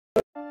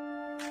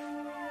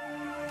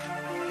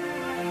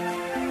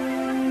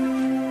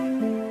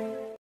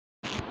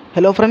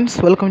Hello friends,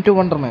 welcome to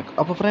wonder Mac.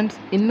 അപ്പോൾ friends,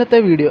 ഇന്നത്തെ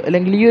video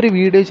അല്ലെങ്കിൽ ഈ ഒരു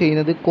വീഡിയോ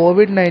ചെയ്യുന്നത്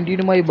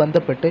കോവിഡ്-19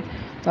 ബന്ധപ്പെട്ട്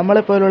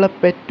നമ്മളെപ്പോലുള്ള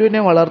പെറ്റിനെ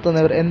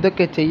വളർത്തുന്നവർ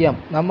എന്തൊക്കെ ചെയ്യാം,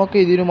 നമുക്ക്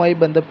ഇതിനുമായി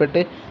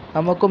ബന്ധപ്പെട്ട്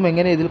നമുക്കും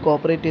എങ്ങനെ ഇതിൽ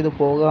കോപ്പറേറ്റ് ചെയ്ത്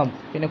പോകാം,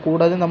 പിന്നെ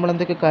കൂടാതെ നമ്മൾ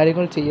എന്തൊക്കെ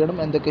കാര്യങ്ങൾ ചെയ്യണം,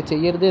 എന്തൊക്കെ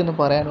ചെയ്യരുത് എന്ന്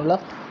പറയാനുള്ള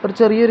ഒരു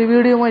ചെറിയൊരു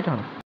വീഡിയോ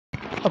ആയിട്ടാണ്.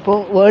 അപ്പോൾ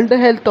വേൾഡ്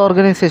ഹെൽത്ത്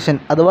ഓർഗനൈസേഷൻ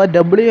അഥവാ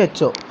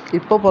WHO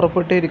ഇപ്പോൾ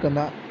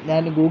പുറപ്പെട്ടിരിക്കുന്ന,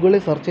 ഞാൻ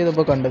ഗൂഗിളിൽ സെർച്ച്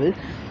ചെയ്തപ്പോൾ കണ്ടത്,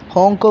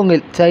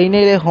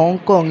 ചൈനയിലെ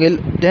ഹോങ്കോങ്ങിൽ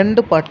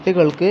 2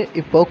 പട്ടികൾക്ക്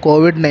ഇപ്പോൾ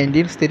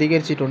കോവിഡ്-19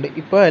 സ്ഥിരീകരിച്ചിട്ടുണ്ട്.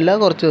 ഇപ്പോൾ അല്ല,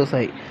 കുറച്ച്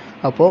ദിവസമായി.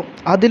 അപ്പോൾ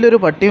അതിലൊരു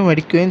പട്ടി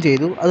മരിക്കുകയും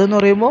ചെയ്തു. അതെന്ന്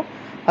പറയുമ്പോൾ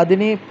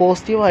അതിന്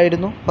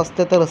പോസിറ്റീവായിരുന്നു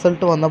ഫസ്റ്റത്തെ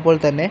റിസൾട്ട് വന്നപ്പോൾ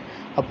തന്നെ.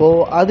 അപ്പോൾ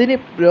അതിന്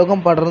രോഗം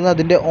പടർന്നത്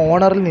അതിൻ്റെ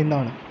ഓണറിൽ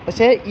നിന്നാണ്.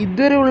 പക്ഷേ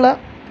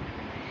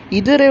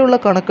ഇതുവരെയുള്ള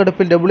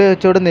കണക്കെടുപ്പിൽ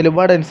WHO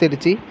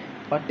നിലപാടനുസരിച്ച്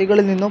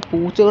പട്ടികളിൽ നിന്നോ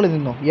പൂച്ചകളിൽ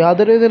നിന്നോ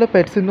യാതൊരു വിധ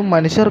പെറ്റ്സിൽ നിന്നും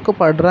മനുഷ്യർക്ക്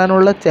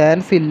പടരാനുള്ള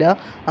ചാൻസ് ഇല്ല.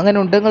 അങ്ങനെ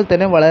ഉണ്ടെങ്കിൽ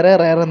തന്നെ വളരെ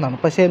റെയർ എന്നാണ്.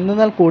 പക്ഷേ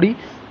എന്നാൽ കൂടി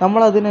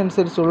നമ്മൾ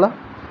അതിനനുസരിച്ചുള്ള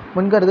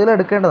മുൻകരുതൽ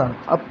എടുക്കേണ്ടതാണ്.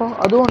 അപ്പോൾ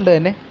അതുകൊണ്ട്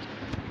തന്നെ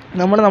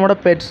നമ്മുടെ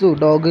പെറ്റ്സ്,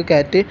 ഡോഗ്,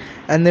 കാറ്റ്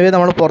എന്നിവയെ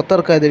നമ്മൾ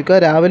പുറത്തിറക്കാതിരിക്കുക.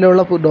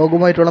 രാവിലെയുള്ള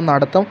ഡോഗുമായിട്ടുള്ള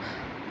നടത്തം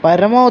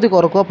പരമാവധി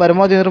കുറക്കുക.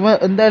 പരമാവധി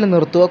എന്തായാലും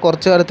നിർത്തുക.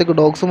 കുറച്ച് കാലത്തേക്ക്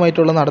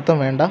ഡോഗ്സുമായിട്ടുള്ള നടത്തം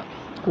വേണ്ട.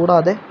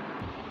 കൂടാതെ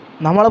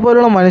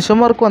നമ്മളെപ്പോലുള്ള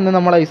മനുഷ്യന്മാർക്ക് വന്ന്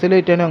നമ്മൾ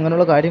ഐസൊലേറ്റ് ചെയ്യാനും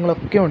അങ്ങനെയുള്ള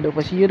കാര്യങ്ങളൊക്കെ ഉണ്ട്.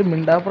 പക്ഷേ ഈ ഒരു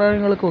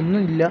മിണ്ടാപ്രാണികൾക്ക്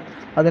ഒന്നുമില്ല.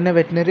 അതിനെ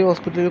വെറ്റിനറി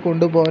ഹോസ്പിറ്റലിൽ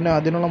കൊണ്ടുപോകാനും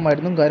അതിനുള്ള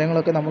മരുന്നും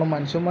കാര്യങ്ങളൊക്കെ നമ്മൾ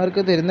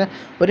മനുഷ്യന്മാർക്ക് തരുന്ന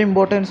ഒരു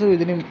ഇമ്പോർട്ടൻസും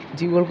ഇതിന്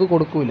ജീവികൾക്ക്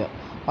കൊടുക്കില്ല.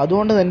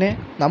 അതുകൊണ്ട് തന്നെ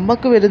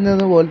നമുക്ക്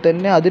വരുന്നത് പോലെ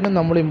തന്നെ അതിനും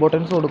നമ്മൾ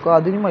ഇമ്പോർട്ടൻസ് കൊടുക്കുക.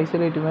 അതിനും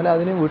ഐസൊലേറ്റ് ചെയ്യുന്നാൽ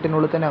അതിനും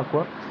വീട്ടിനുള്ളിൽ തന്നെ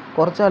ആക്കുക.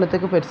 കുറച്ച്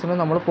കാലത്തേക്ക് പെറ്റ്സിനെ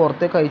നമ്മൾ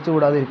പുറത്തേക്ക് അയച്ചു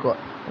വിടാതിരിക്കുക.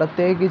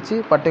 പ്രത്യേകിച്ച്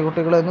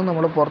പട്ടിക്കുട്ടികളെയൊന്നും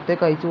നമ്മൾ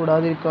പുറത്തേക്ക് അയച്ചു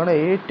വിടാതിരിക്കുകയാണ്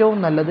ഏറ്റവും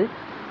നല്ലത്.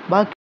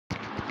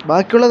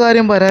 ബാക്കിയുള്ള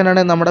കാര്യം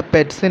പറയാനാണ് നമ്മുടെ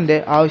പെറ്റ്സിൻ്റെ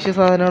ആവശ്യ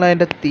സാധനങ്ങൾ,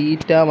 അതിൻ്റെ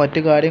തീറ്റ, മറ്റു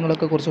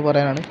കാര്യങ്ങളൊക്കെ കുറിച്ച്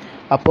പറയാനാണ്.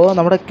 അപ്പോൾ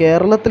നമ്മുടെ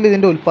കേരളത്തിൽ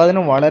ഇതിൻ്റെ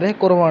ഉൽപ്പാദനം വളരെ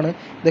കുറവാണ്.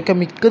 ഇതൊക്കെ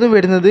മിക്കതും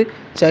വരുന്നത്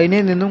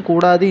ചൈനയിൽ നിന്നും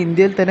കൂടാതെ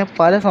ഇന്ത്യയിൽ തന്നെ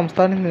പല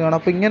സംസ്ഥാനങ്ങളിൽ നിന്നാണ്.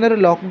 അപ്പോൾ ഇങ്ങനൊരു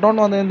ലോക്ക്ഡൗൺ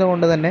വന്നതുകൊണ്ട്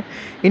കൊണ്ട് തന്നെ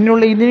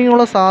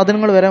ഇതിനുള്ള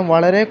സാധനങ്ങൾ വരാൻ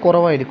വളരെ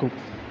കുറവായിരിക്കും.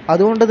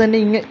 അതുകൊണ്ട് തന്നെ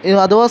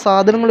അഥവാ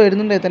സാധനങ്ങൾ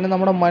വരുന്നുണ്ടെങ്കിൽ തന്നെ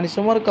നമ്മുടെ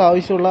മനുഷ്യന്മാർക്ക്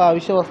ആവശ്യമുള്ള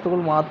അവശ്യ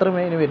വസ്തുക്കൾ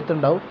മാത്രമേ ഇനി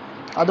വരുത്തുണ്ടാവും.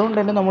 അതുകൊണ്ട്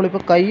തന്നെ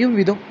നമ്മളിപ്പോൾ കയ്യും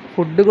വിധം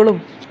ഫുഡുകളും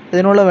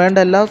ഇതിനുള്ള വേണ്ട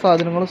എല്ലാ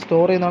സാധനങ്ങളും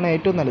സ്റ്റോർ ചെയ്യുന്നതാണ്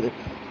ഏറ്റവും നല്ലത്.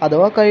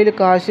 അഥവാ കയ്യിൽ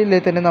കാശില്ലേ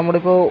തന്നെ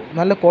നമ്മളിപ്പോൾ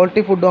നല്ല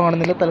ക്വാളിറ്റി ഫുഡ്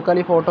വാങ്ങണമെന്നില്ല,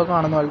 തൽക്കാലം ഈ ഫോട്ടോ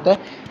കാണുന്ന പോലത്തെ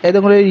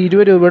ഏതെങ്കിലും ഒരു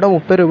 20 രൂപയുടെ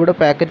 30 രൂപയുടെ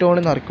പാക്കറ്റ്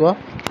കൊണ്ട് നിറയ്ക്കുക.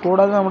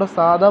 കൂടാതെ നമ്മുടെ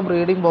സാധാ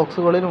ബ്രീഡിംഗ്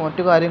ബോക്സുകളിലും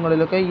മറ്റു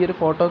കാര്യങ്ങളിലൊക്കെ ഈ ഒരു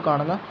ഫോട്ടോ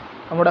കാണുന്ന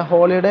നമ്മുടെ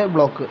ഹോളിഡേ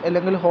ബ്ലോക്ക്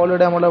അല്ലെങ്കിൽ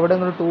ഹോളിഡേ നമ്മൾ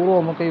എവിടെയെങ്കിലും ടൂർ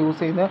പോകുമ്പോൾ യൂസ്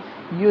ചെയ്യുന്ന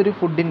ഈ ഒരു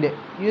ഫുഡിൻ്റെ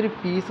ഈ ഒരു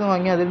പീസ്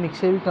വാങ്ങി അതിൽ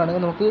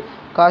നിക്ഷേപിക്കുകയാണെങ്കിൽ നമുക്ക്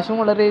കാശും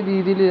വളരെ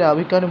രീതിയിൽ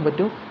ലാഭിക്കാനും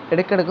പറ്റും.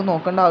 ഇടയ്ക്കിടയ്ക്ക്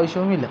നോക്കേണ്ട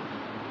ആവശ്യവുമില്ല.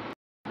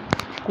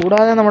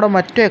 കൂടാതെ നമ്മുടെ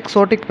മറ്റ്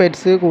എക്സോട്ടിക്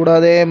പെറ്റ്സ്,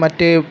 കൂടാതെ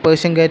മറ്റ്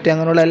പേർഷ്യൻ കാറ്റ്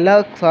അങ്ങനെയുള്ള എല്ലാ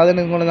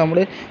സാധനങ്ങളും നമ്മൾ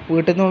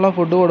വീട്ടിൽ നിന്നുള്ള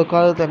ഫുഡ്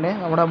കൊടുക്കാതെ തന്നെ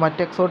നമ്മുടെ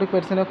മറ്റ് എക്സോട്ടിക്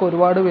പെറ്റ്സിനൊക്കെ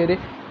ഒരുപാട് പേര്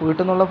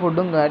വീട്ടിൽ നിന്നുള്ള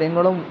ഫുഡും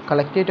കാര്യങ്ങളും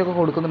കളക്ട് ചെയ്തിട്ടൊക്കെ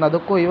കൊടുക്കുന്നുണ്ട്.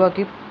 അതൊക്കെ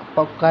ഒഴിവാക്കി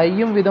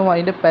കയ്യും വിധം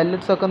അതിൻ്റെ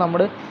പെല്ലറ്റ്സൊക്കെ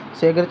നമ്മൾ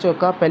ശേഖരിച്ച്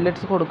വെക്കുക.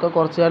 പെല്ലറ്റ്സ് കൊടുക്കുക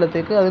കുറച്ച്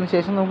കാലത്തേക്ക്.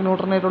 അതിനുശേഷം നമുക്ക്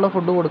ന്യൂട്രനായിട്ടുള്ള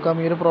ഫുഡ് കൊടുക്കാം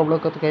ഈ ഒരു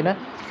പ്രോബ്ലമൊക്കെ കഴിഞ്ഞാൽ.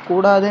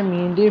 കൂടാതെ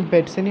മീനിൻ്റെയും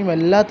പെറ്റ്സിനെയും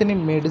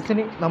എല്ലാത്തിനെയും മെഡിസിൻ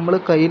നമ്മൾ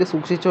കയ്യിൽ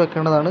സൂക്ഷിച്ച്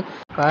വെക്കേണ്ടതാണ്.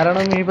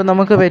 കാരണം ഇനിയിപ്പോൾ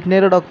നമുക്ക്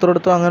വെറ്റിനറി ഡോക്ടറെ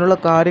അടുത്തോ അങ്ങനെയുള്ള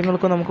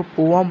കാര്യങ്ങൾക്ക് നമുക്ക്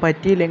പോകാൻ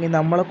പറ്റിയില്ലെങ്കിൽ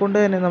നമ്മളെക്കൊണ്ട്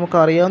തന്നെ നമുക്ക്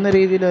അറിയാവുന്ന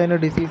രീതിയിൽ അതിന്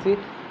ഡിസീസ്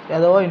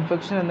അഥവാ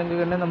ഇൻഫെക്ഷൻ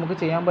എന്തെങ്കിലും തന്നെ നമുക്ക്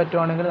ചെയ്യാൻ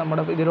പറ്റുവാണെങ്കിൽ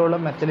നമ്മുടെ ഇതിലുള്ള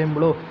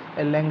മെത്തലിംബ്ലോ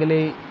അല്ലെങ്കിൽ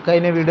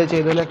കഴിഞ്ഞ വീഡിയോ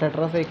ചെയ്തപോലെ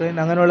ടെട്രാസൈക്ലിൻ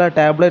അങ്ങനെയുള്ള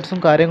ടാബ്ലറ്റ്സും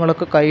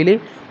കാര്യങ്ങളൊക്കെ കയ്യിൽ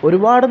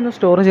ഒരുപാടൊന്നും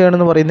സ്റ്റോർ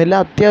ചെയ്യണമെന്ന് പറയുന്നില്ല.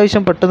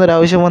 അത്യാവശ്യം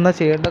പെട്ടെന്നൊരാവശ്യം വന്നാൽ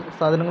ചെയ്യേണ്ട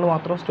സാധനങ്ങൾ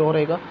മാത്രം സ്റ്റോർ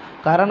ചെയ്യുക.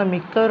 കാരണം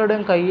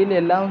മിക്കവരുടെയും കയ്യിൽ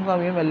എല്ലാ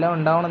സമയവും എല്ലാം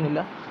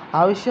ഉണ്ടാവണമെന്നില്ല.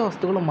 ആവശ്യ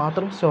വസ്തുക്കൾ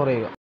മാത്രം സ്റ്റോർ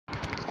ചെയ്യുക.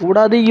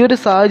 കൂടാതെ ഈ ഒരു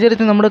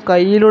സാഹചര്യത്തിൽ നമ്മുടെ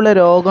കയ്യിലുള്ള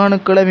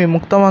രോഗാണുക്കളെ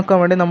വിമുക്തമാക്കാൻ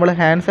വേണ്ടി നമ്മൾ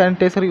ഹാൻഡ്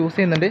സാനിറ്റൈസർ യൂസ്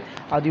ചെയ്യുന്നുണ്ട്.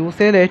 അത് യൂസ്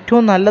ചെയ്യൽ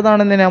ഏറ്റവും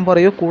നല്ലതാണെന്ന് ഞാൻ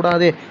പറയൂ.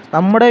 കൂടാതെ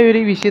നമ്മുടെ ഒരു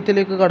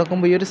വിഷയത്തിലേക്ക്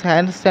കടക്കുമ്പോൾ ഈ ഒരു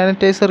ഹാൻഡ്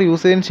സാനിറ്റൈസർ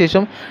യൂസ് ചെയ്തതിന്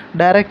ശേഷം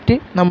ഡയറക്റ്റ്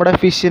നമ്മുടെ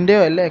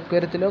ഫിഷിൻ്റെയോ അല്ല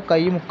അക്വേറിയത്തിലോ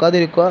കൈ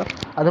മുക്കാതിരിക്കുക.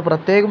 അത്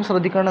പ്രത്യേകം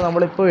ശ്രദ്ധിക്കേണ്ട.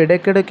 നമ്മളിപ്പോൾ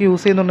ഇടയ്ക്കിടയ്ക്ക്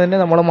യൂസ് ചെയ്യുന്നുണ്ട് തന്നെ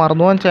നമ്മൾ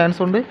മറന്നു പോകാൻ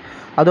ചാൻസ് ഉണ്ട്.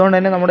 അതുകൊണ്ട്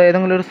തന്നെ നമ്മുടെ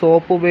ഏതെങ്കിലും ഒരു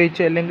സോപ്പ്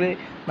ഉപയോഗിച്ച് അല്ലെങ്കിൽ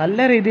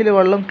നല്ല രീതിയിൽ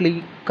വെള്ളം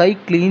കൈ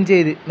ക്ലീൻ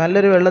ചെയ്ത്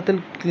നല്ലൊരു വെള്ളത്തിൽ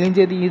ക്ലീൻ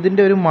ചെയ്ത്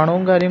ഇതിൻ്റെ ഒരു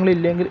മണവും കാര്യങ്ങളും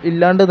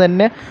ഇല്ലാണ്ട്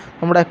തന്നെ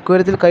നമ്മുടെ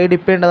അക്വേറിയത്തിൽ കൈ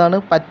ഡിപ്പ് ചെയ്യേണ്ടതാണ്.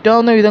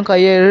 പറ്റാവുന്ന വിധം കൈ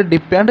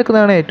ഡിപ്പ്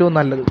ചെയ്യാണ്ടിരിക്കുന്നതാണ് ഏറ്റവും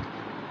നല്ലത്.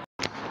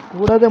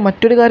 കൂടാതെ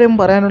മറ്റൊരു കാര്യം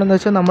പറയാനുള്ളതെന്ന്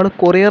വെച്ചാൽ നമ്മൾ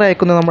കൊറിയർ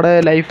അയക്കുന്ന നമ്മുടെ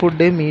ലൈഫ്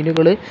ഫുഡ്,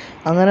 മീനുകൾ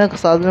അങ്ങനെ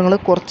സാധനങ്ങൾ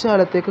കുറച്ച്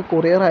കാലത്തേക്ക്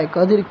കൊറിയർ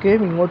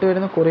അയക്കാതിരിക്കുകയും ഇങ്ങോട്ട്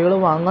വരുന്ന കൊറിയർ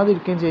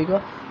വാങ്ങാതിരിക്കുകയും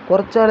ചെയ്യുക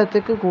കുറച്ച്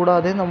കാലത്തേക്ക്.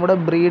 കൂടാതെ നമ്മുടെ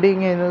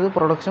ബ്രീഡിങ് ചെയ്യുന്നത്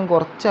പ്രൊഡക്ഷൻ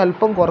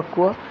അല്പം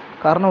കുറക്കുക.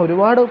 കാരണം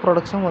ഒരുപാട്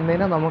പ്രൊഡക്ഷൻ വന്നു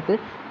കഴിഞ്ഞാൽ നമുക്ക്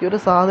ഈ ഒരു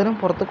സാധനം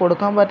പുറത്ത്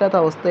കൊടുക്കാൻ പറ്റാത്ത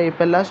അവസ്ഥയായി.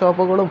 ഇപ്പോൾ എല്ലാ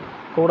ഷോപ്പുകളും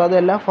കൂടാതെ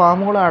എല്ലാ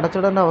ഫാമുകളും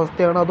അടച്ചിടേണ്ട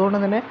അവസ്ഥയാണ്. അതുകൊണ്ട്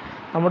തന്നെ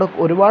നമ്മുടെ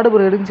ഒരുപാട്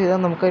ബ്രീഡിങ് ചെയ്താൽ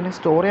നമുക്കതിനെ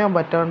സ്റ്റോർ ചെയ്യാൻ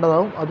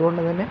പറ്റാണ്ടതാവും.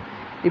 അതുകൊണ്ട് തന്നെ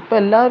ഇപ്പോൾ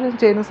എല്ലാവരും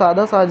ചെയ്യുന്ന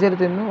സാധാ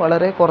സാഹചര്യത്തിൽ നിന്ന്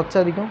വളരെ കുറച്ച്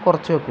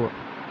വെക്കുക.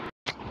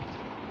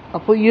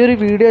 അപ്പോൾ ഈ ഒരു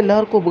വീഡിയോ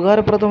എല്ലാവർക്കും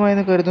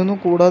ഉപകാരപ്രദമായെന്ന് കരുതുന്നു.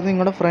 കൂടാതെ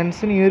നിങ്ങളുടെ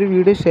ഫ്രണ്ട്സിന് ഈ ഒരു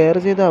വീഡിയോ ഷെയർ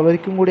ചെയ്ത്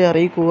അവർക്കും കൂടി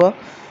അറിയിക്കുക.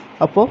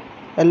 അപ്പോൾ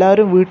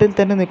എല്ലാവരും വീട്ടിൽ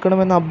തന്നെ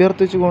നിൽക്കണമെന്ന്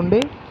അഭ്യർത്ഥിച്ചുകൊണ്ട്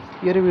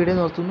ഈ ഒരു വീഡിയോ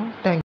നിർത്തുന്നു. Thank you.